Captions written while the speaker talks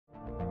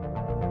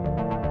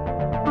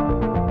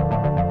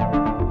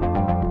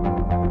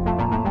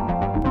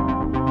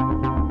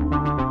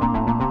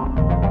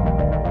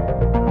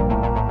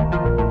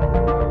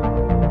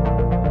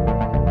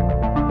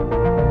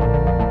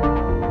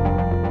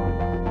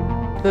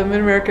The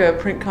Mid-America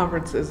Print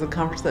Conference is a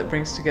conference that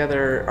brings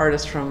together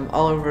artists from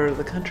all over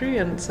the country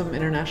and some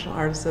international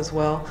artists as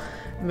well.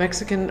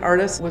 Mexican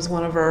artists was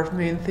one of our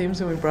main themes,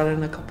 and we brought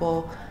in a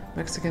couple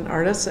Mexican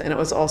artists, and it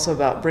was also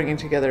about bringing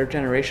together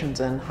generations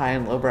and high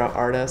and lowbrow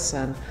artists.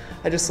 And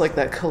I just like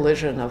that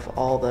collision of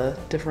all the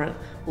different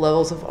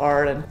levels of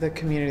art and the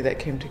community that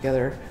came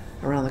together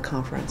around the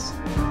conference.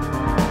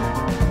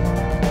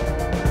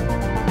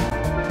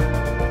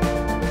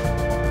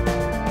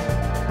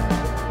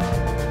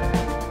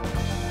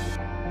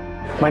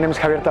 My name is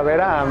Xavier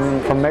Tavera.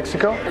 I'm from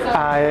Mexico.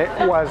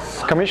 I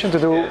was commissioned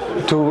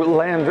to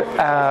lend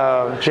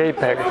a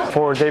JPEG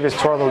for David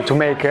Stordahl to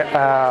make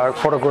a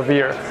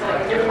photogravure.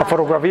 A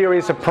photogravure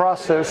is a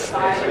process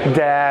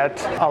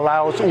that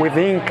allows with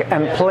ink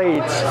and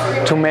plates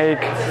to make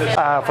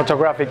a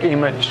photographic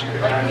image.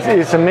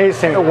 It's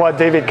amazing what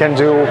David can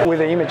do with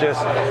the images.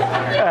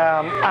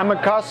 I'm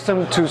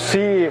accustomed to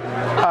see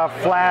a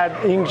flat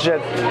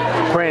inkjet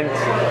print,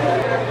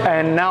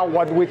 and now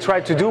what we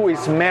try to do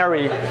is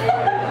marry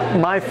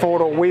my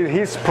photo with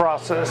his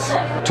process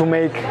to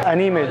make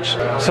an image.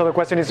 So the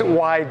question is,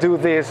 why do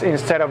this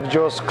instead of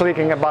just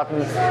clicking a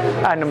button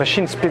and the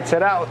machine spits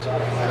it out?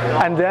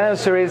 And the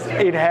answer is,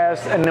 it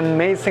has an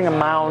amazing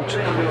amount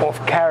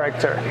of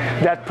character.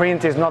 That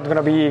print is not going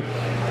to be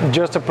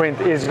just a print.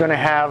 It's going to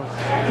have,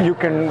 you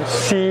can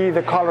see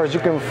the colors, you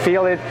can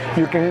feel it,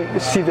 you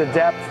can see the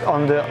depth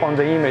on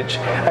the image,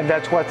 and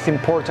that's what's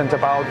important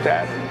about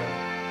that.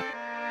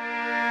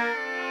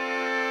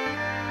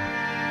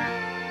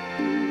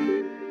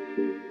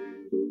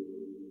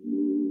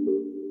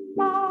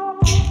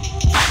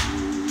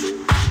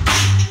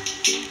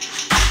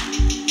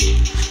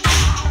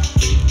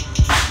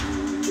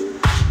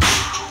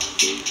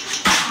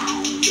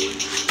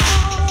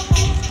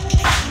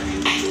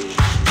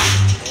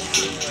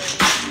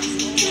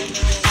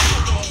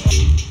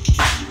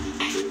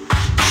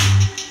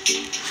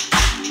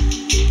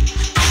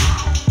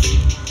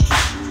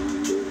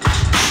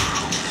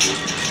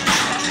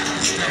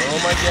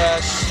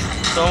 Yes,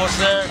 it's almost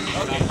there.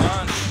 Okay,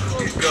 on.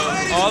 Go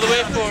all the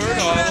way forward,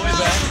 all the way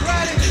back.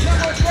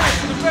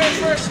 The very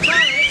first time.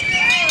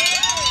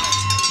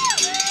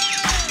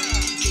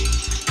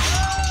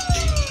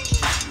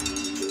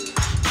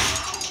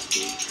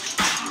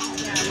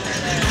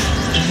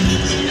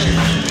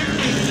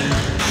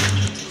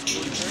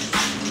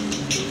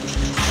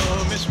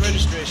 Oh,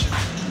 misregistration.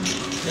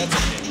 That's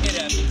okay. It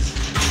happens.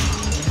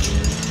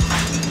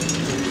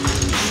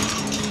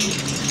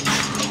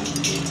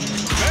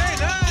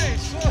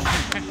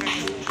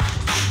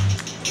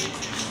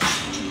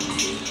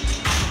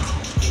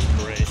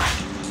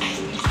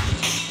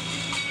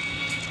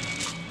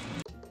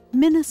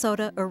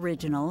 Minnesota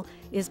Original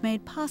is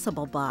made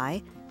possible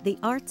by the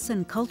Arts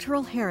and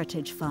Cultural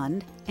Heritage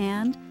Fund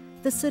and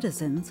the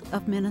citizens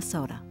of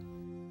Minnesota.